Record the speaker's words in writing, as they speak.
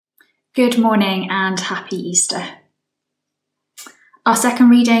Good morning and happy Easter. Our second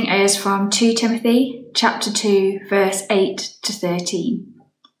reading is from 2 Timothy chapter 2, verse 8 to 13.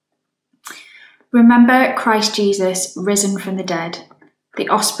 Remember Christ Jesus risen from the dead, the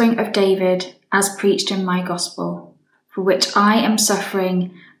offspring of David, as preached in my gospel, for which I am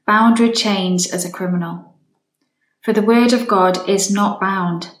suffering, bound with chains as a criminal. For the word of God is not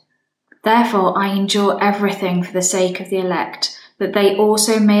bound. Therefore I endure everything for the sake of the elect, that they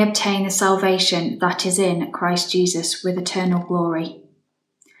also may obtain the salvation that is in Christ Jesus with eternal glory.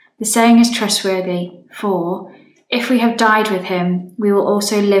 The saying is trustworthy, for, if we have died with him, we will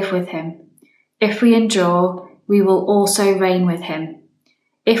also live with him. If we endure, we will also reign with him.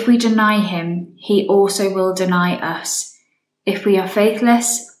 If we deny him, he also will deny us. If we are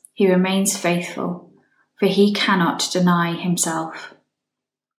faithless, he remains faithful, for he cannot deny himself.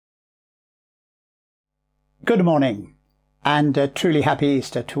 Good morning, and a truly happy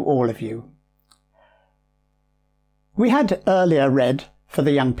Easter to all of you. We had earlier read, for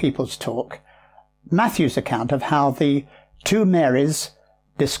the young people's talk, Matthew's account of how the two Marys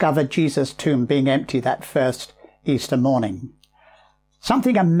discovered Jesus' tomb being empty that first Easter morning.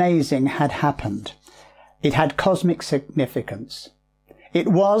 Something amazing had happened. It had cosmic significance. It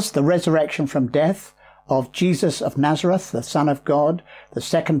was the resurrection from death of Jesus of Nazareth, the Son of God, the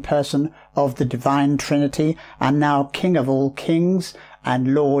second person of the divine Trinity, and now King of all kings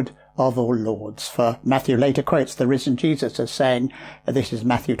and Lord of all lords. For Matthew later quotes the risen Jesus as saying, this is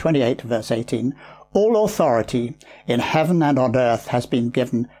Matthew 28, verse 18, all authority in heaven and on earth has been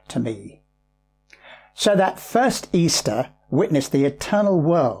given to me. So that first Easter witnessed the eternal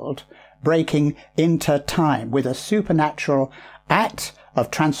world breaking into time with a supernatural act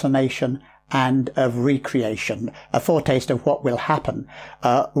of transformation and of recreation, a foretaste of what will happen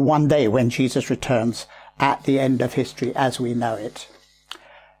one day when Jesus returns at the end of history as we know it.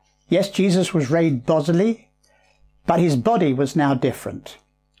 Yes, Jesus was raised bodily, but his body was now different.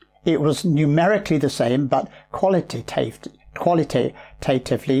 It was numerically the same, but qualitatively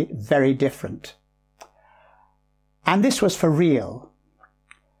very different. And this was for real.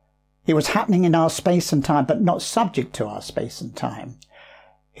 It was happening in our space and time, but not subject to our space and time.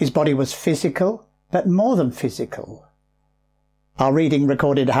 His body was physical, but more than physical. Our reading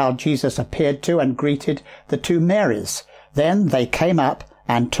recorded how Jesus appeared to and greeted the two Marys. Then they came up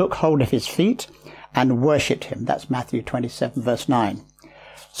and took hold of his feet and worshipped him. That's Matthew 27, verse 9.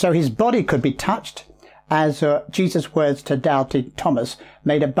 So his body could be touched, as Jesus' words to doubting Thomas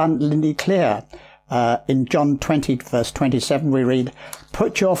made abundantly clear. In John 20, verse 27, we read,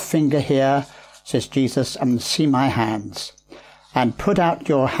 "Put your finger here," says Jesus, "and see my hands. And put out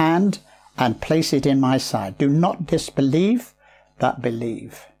your hand and place it in my side. Do not disbelieve, but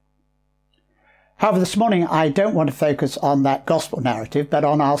believe." However, this morning I don't want to focus on that gospel narrative, but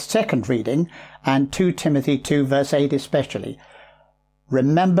on our second reading, and 2 Timothy 2, verse 8 especially.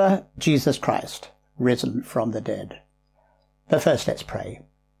 Remember Jesus Christ, risen from the dead. But first let's pray.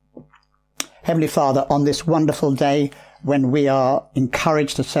 Heavenly Father, on this wonderful day when we are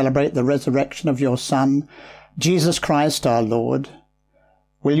encouraged to celebrate the resurrection of your Son, Jesus Christ our Lord,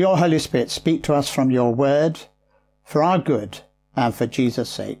 will your Holy Spirit speak to us from your word for our good and for Jesus'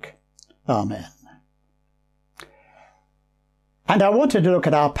 sake. Amen. And I wanted to look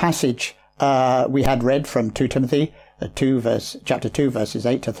at our passage we had read from 2 Timothy chapter 2, verses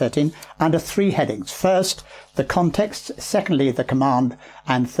 8 to 13, under three headings. First, the context. Secondly, the command.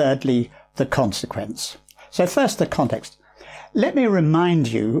 And thirdly, the consequence. So first, the context. Let me remind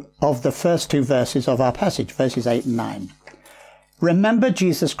you of the first two verses of our passage, verses 8 and 9. Remember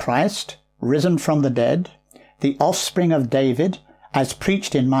Jesus Christ, risen from the dead, the offspring of David, as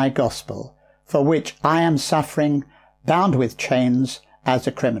preached in my gospel, for which I am suffering, bound with chains as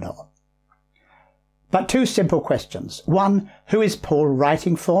a criminal. But two simple questions. One, who is Paul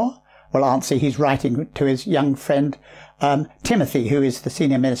writing for? Well, answer, he's writing to his young friend Timothy, who is the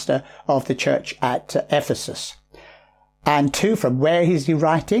senior minister of the church at Ephesus. And two, from where is he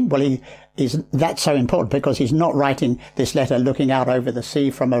writing? Well, that's so important because he's not writing this letter looking out over the sea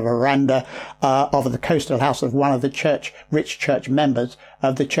from a veranda of the coastal house of one of the rich church members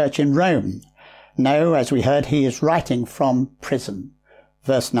of the church in Rome. No, as we heard, he is writing from prison.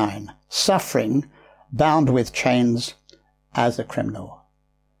 Verse 9, suffering, bound with chains as a criminal.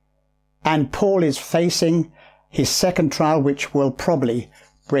 And Paul is facing his second trial, which will probably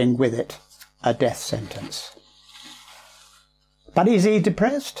bring with it a death sentence. But is he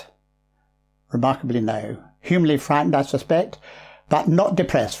depressed? Remarkably no. Humanly frightened, I suspect, but not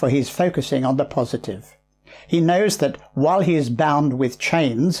depressed, for he's focusing on the positive. He knows that while he is bound with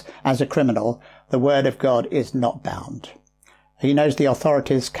chains as a criminal, the word of God is not bound. He knows the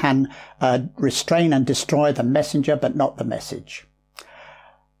authorities can restrain and destroy the messenger, but not the message.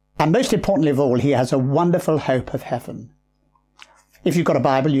 And most importantly of all, he has a wonderful hope of heaven. If you've got a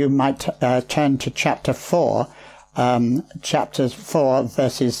Bible, you might turn to chapter 4,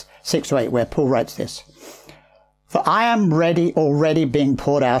 verses 6 to 8, where Paul writes this. For I am already being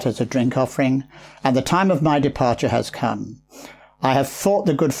poured out as a drink offering, and the time of my departure has come. I have fought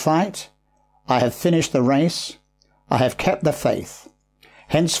the good fight. I have finished the race. I have kept the faith.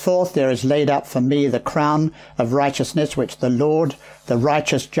 Henceforth there is laid up for me the crown of righteousness, which the Lord, the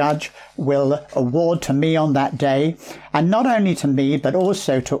righteous judge, will award to me on that day, and not only to me, but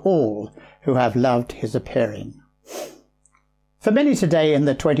also to all who have loved his appearing. For many today in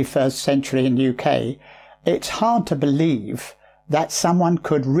the 21st century in UK, it's hard to believe that someone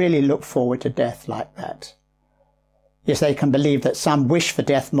could really look forward to death like that. Yes, they can believe that some wish for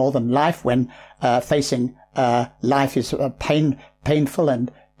death more than life when facing life is painful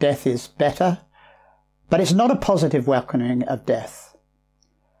and death is better. But it's not a positive welcoming of death.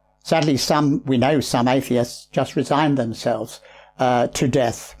 Sadly, we know some atheists just resign themselves to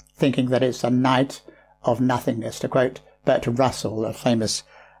death, thinking that it's a night of nothingness, to quote Bertrand Russell, a famous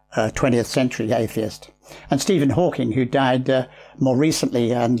 20th century atheist. And Stephen Hawking, who died more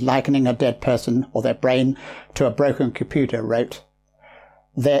recently, and likening a dead person or their brain to a broken computer, wrote,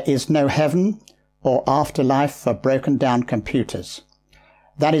 "There is no heaven or afterlife for broken down computers.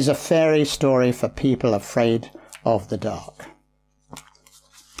 That is a fairy story for people afraid of the dark."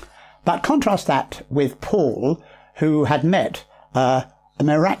 But contrast that with Paul, who had met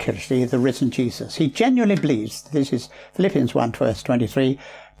miraculously the risen Jesus. He genuinely believes, this is Philippians 1 verse 23,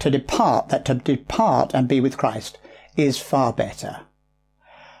 to depart and be with Christ is far better.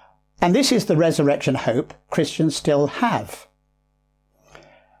 And this is the resurrection hope Christians still have.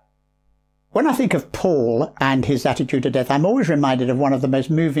 When I think of Paul and his attitude to death, I'm always reminded of one of the most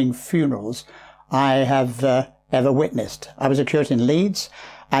moving funerals I have ever witnessed. I was a curate in Leeds,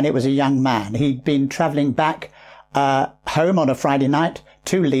 and it was a young man. He'd been travelling back home on a Friday night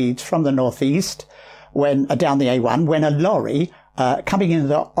to Leeds from the northeast, down the A1, when a lorry coming in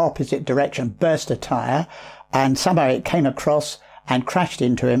the opposite direction burst a tyre, and somehow it came across and crashed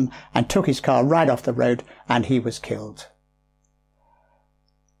into him and took his car right off the road, and he was killed.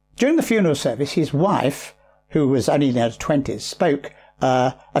 During the funeral service, his wife, who was only in her 20s, spoke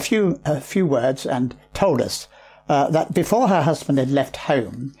a few words and told us that before her husband had left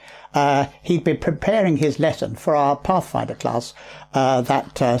home, he'd been preparing his lesson for our Pathfinder class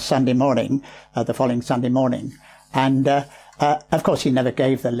that Sunday morning, the following Sunday morning. And of course, he never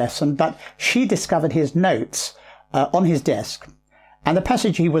gave the lesson, but she discovered his notes on his desk. And the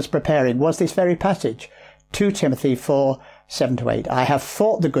passage he was preparing was this very passage, 2 Timothy 4, 7 to 8. I have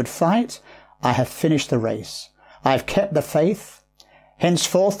fought the good fight. I have finished the race. I have kept the faith.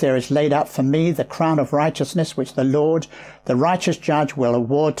 Henceforth there is laid up for me the crown of righteousness, which the Lord, the righteous judge, will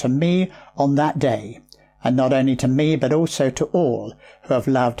award to me on that day, and not only to me, but also to all who have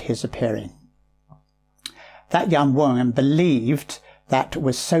loved his appearing. That young woman believed that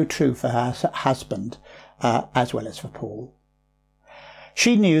was so true for her husband, as well as for Paul.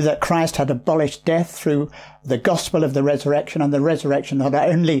 She knew that Christ had abolished death through the gospel of the resurrection, and the resurrection not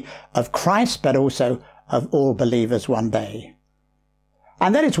only of Christ, but also of all believers one day.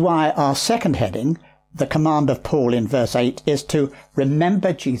 And that is why our second heading, the command of Paul in verse 8, is to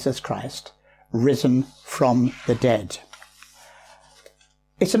remember Jesus Christ, risen from the dead.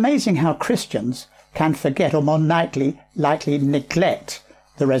 It's amazing how Christians can forget or more likely neglect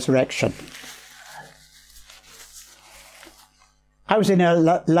the resurrection. I was in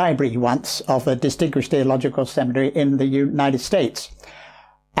a library once of a distinguished theological seminary in the United States,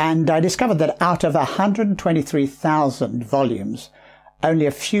 and I discovered that out of 123,000 volumes, only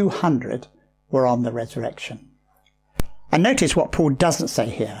a few hundred were on the resurrection. And notice what Paul doesn't say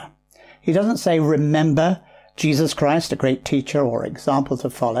here. He doesn't say, remember Jesus Christ, a great teacher or example to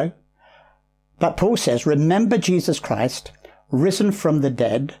follow. But Paul says, remember Jesus Christ, risen from the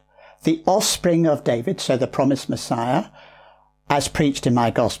dead, the offspring of David, so the promised Messiah, as preached in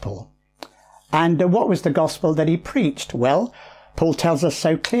my gospel. And what was the gospel that he preached? Well, Paul tells us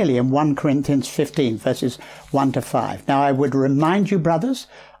so clearly in 1 Corinthians 15, verses 1 to 5. Now I would remind you, brothers,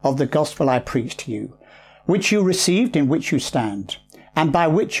 of the gospel I preached to you, which you received, in which you stand, and by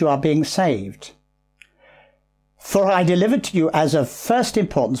which you are being saved. For I delivered to you as of first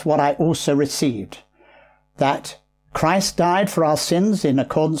importance what I also received, that Christ died for our sins in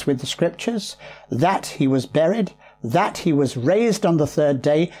accordance with the Scriptures, that he was buried, that he was raised on the third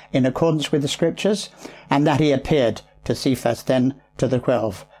day in accordance with the Scriptures, and that he appeared to Cephas, then to the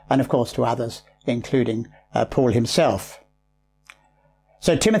 12, and of course to others, including Paul himself.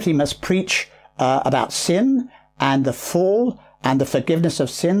 So Timothy must preach about sin and the fall and the forgiveness of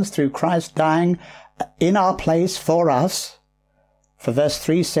sins through Christ dying in our place for us. For verse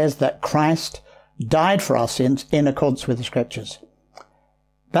 3 says that Christ died for our sins in accordance with the Scriptures.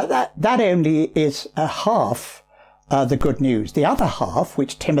 But that only is a half the good news. The other half,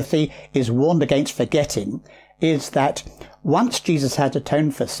 which Timothy is warned against forgetting, is that once Jesus had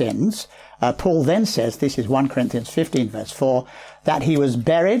atoned for sins, Paul then says, this is 1 Corinthians 15 verse 4, that he was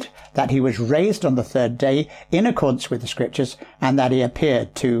buried, that he was raised on the third day in accordance with the Scriptures, and that he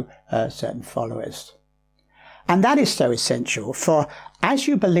appeared to certain followers. And that is so essential, for as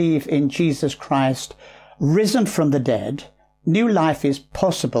you believe in Jesus Christ risen from the dead, new life is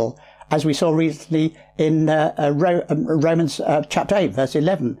possible, as we saw recently in Romans chapter 8 verse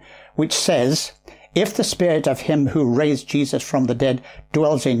 11, which says, if the Spirit of him who raised Jesus from the dead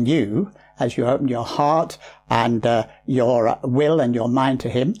dwells in you, as you open your heart and your will and your mind to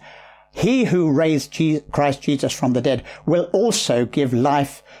him, he who raised Christ Jesus from the dead will also give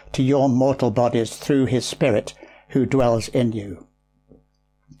life to your mortal bodies through his Spirit who dwells in you.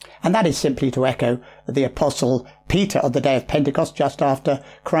 And that is simply to echo the Apostle Peter on the day of Pentecost, just after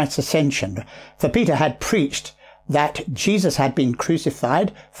Christ's ascension. For Peter had preached that Jesus had been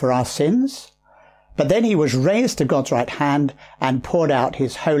crucified for our sins, but then he was raised to God's right hand and poured out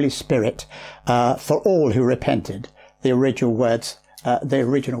his Holy Spirit for all who repented. The original word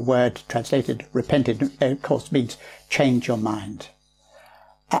translated repented, of course, means change your mind.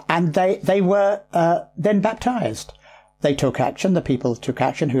 And they were then baptized. They took action, the people took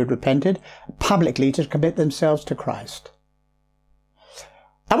action who had repented, publicly to commit themselves to Christ.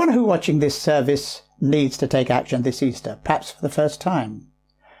 I wonder who watching this service needs to take action this Easter, perhaps for the first time.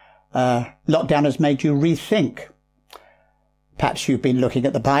 Lockdown has made you rethink. Perhaps you've been looking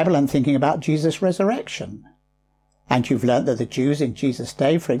at the Bible and thinking about Jesus' resurrection. And you've learnt that the Jews in Jesus'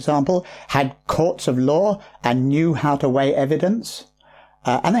 day, for example, had courts of law and knew how to weigh evidence.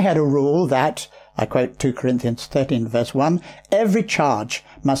 And they had a rule that, I quote 2 Corinthians 13 verse 1, every charge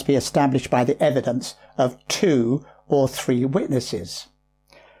must be established by the evidence of 2 or 3 witnesses.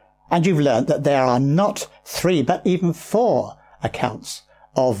 And you've learnt that there are not 3 but even 4 accounts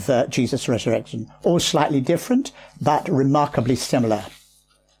of Jesus' resurrection, all slightly different but remarkably similar.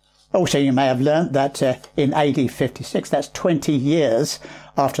 Also, you may have learnt that in AD 56, that's 20 years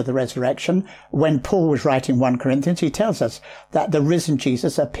after the resurrection, when Paul was writing 1 Corinthians, he tells us that the risen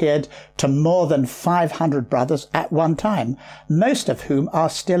Jesus appeared to more than 500 brothers at one time, most of whom are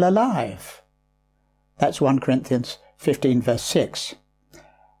still alive. That's 1 Corinthians 15 verse 6.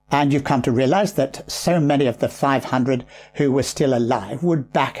 And you've come to realize that so many of the 500 who were still alive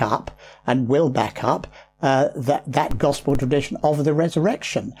would back up and will back up that gospel tradition of the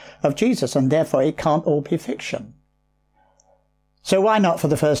resurrection of Jesus, and therefore it can't all be fiction. So why not for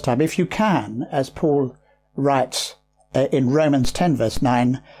the first time, if you can, as Paul writes in Romans 10 verse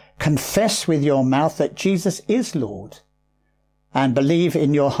 9, confess with your mouth that Jesus is Lord, and believe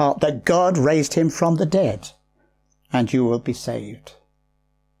in your heart that God raised him from the dead, and you will be saved.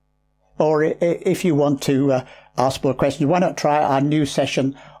 Or if you want to ask more questions, why not try our new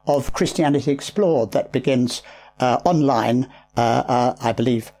session of Christianity Explored that begins online, I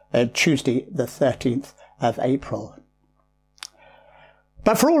believe, Tuesday the 13th of April.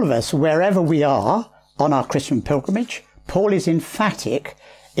 But for all of us, wherever we are on our Christian pilgrimage, Paul is emphatic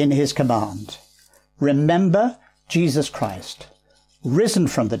in his command. Remember Jesus Christ, risen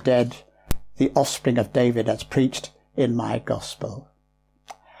from the dead, the offspring of David, as preached in my gospel.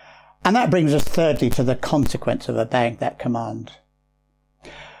 And that brings us thirdly to the consequence of obeying that command.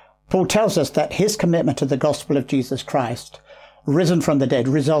 Paul tells us that his commitment to the gospel of Jesus Christ, risen from the dead,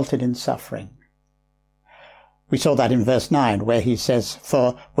 resulted in suffering. We saw that in verse 9, where he says,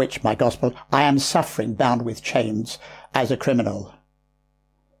 for which, my gospel, I am suffering, bound with chains, as a criminal.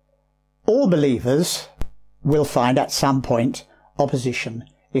 All believers will find at some point opposition,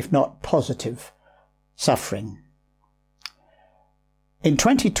 if not positive suffering. In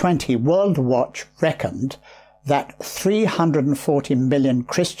 2020, World Watch reckoned that 340 million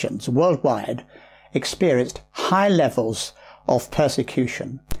Christians worldwide experienced high levels of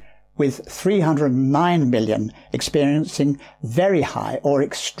persecution, with 309 million experiencing very high or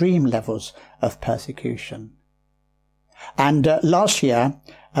extreme levels of persecution. And last year,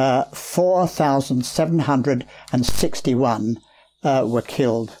 4,761 were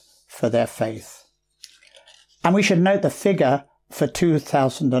killed for their faith. And we should note the figure for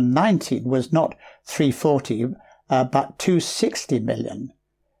 2019 was not 340, but 260 million.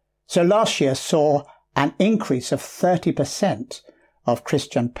 So last year saw an increase of 30% of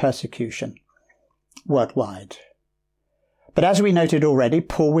Christian persecution worldwide. But as we noted already,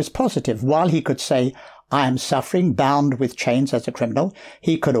 Paul was positive. While he could say, I am suffering, bound with chains as a criminal,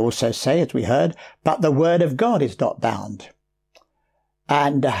 he could also say, as we heard, but the word of God is not bound.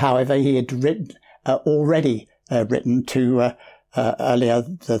 And however, he had already written to earlier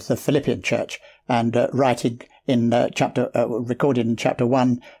the Philippian church, and writing in recorded in chapter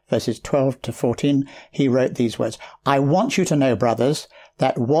 1, verses 12 to 14, he wrote these words, I want you to know, brothers,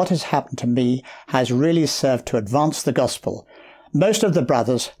 that what has happened to me has really served to advance the gospel. Most of the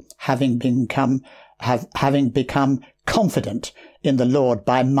brothers, having become confident in the Lord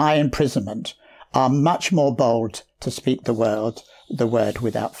by my imprisonment, are much more bold to speak the word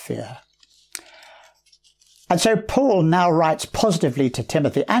without fear. And so Paul now writes positively to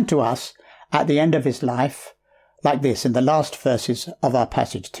Timothy and to us at the end of his life, like this in the last verses of our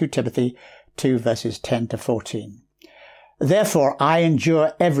passage, 2 Timothy 2 verses 10 to 14. Therefore I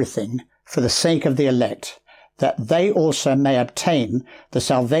endure everything for the sake of the elect, that they also may obtain the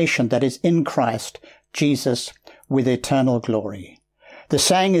salvation that is in Christ Jesus with eternal glory. The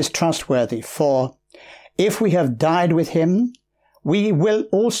saying is trustworthy, for if we have died with him, we will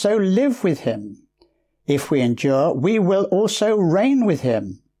also live with him. If we endure, we will also reign with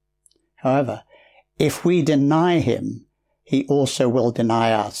him. However, if we deny him, he also will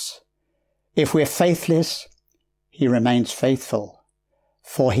deny us. If we're faithless, he remains faithful,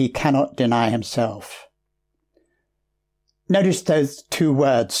 for he cannot deny himself. Notice those two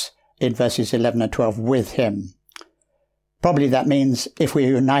words in verses 11 and 12, with him. Probably that means if we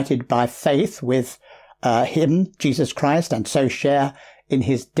are united by faith with him, Jesus Christ, and so share in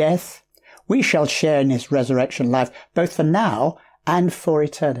his death, we shall share in his resurrection life, both for now and for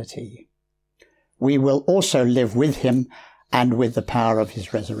eternity. We will also live with him and with the power of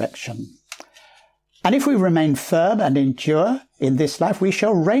his resurrection. And if we remain firm and endure in this life, we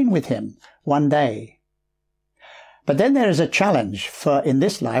shall reign with him one day. But then there is a challenge, for in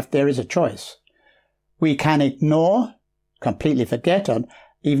this life there is a choice. We can ignore, completely forget, or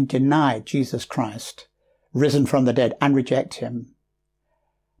even deny Jesus Christ, risen from the dead, and reject him.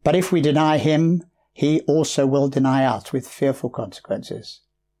 But if we deny him, he also will deny us with fearful consequences.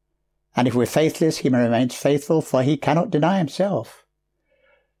 And if we're faithless, he remains faithful, for he cannot deny himself.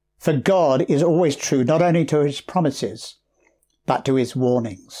 For God is always true, not only to his promises, but to his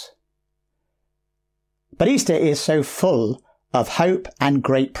warnings. But Easter is so full of hope and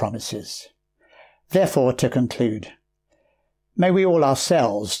great promises. Therefore, to conclude, may we all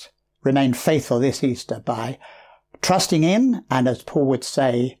ourselves remain faithful this Easter by trusting in, and as Paul would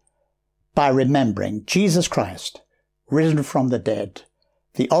say, by remembering Jesus Christ, risen from the dead,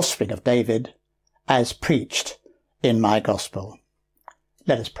 the offspring of David, as preached in my gospel.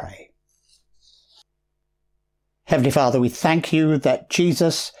 Let us pray. Heavenly Father, we thank you that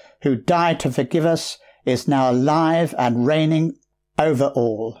Jesus, who died to forgive us, is now alive and reigning over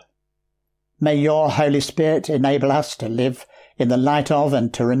all. May your Holy Spirit enable us to live in the light of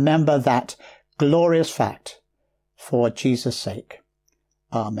and to remember that glorious fact for Jesus' sake.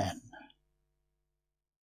 Amen.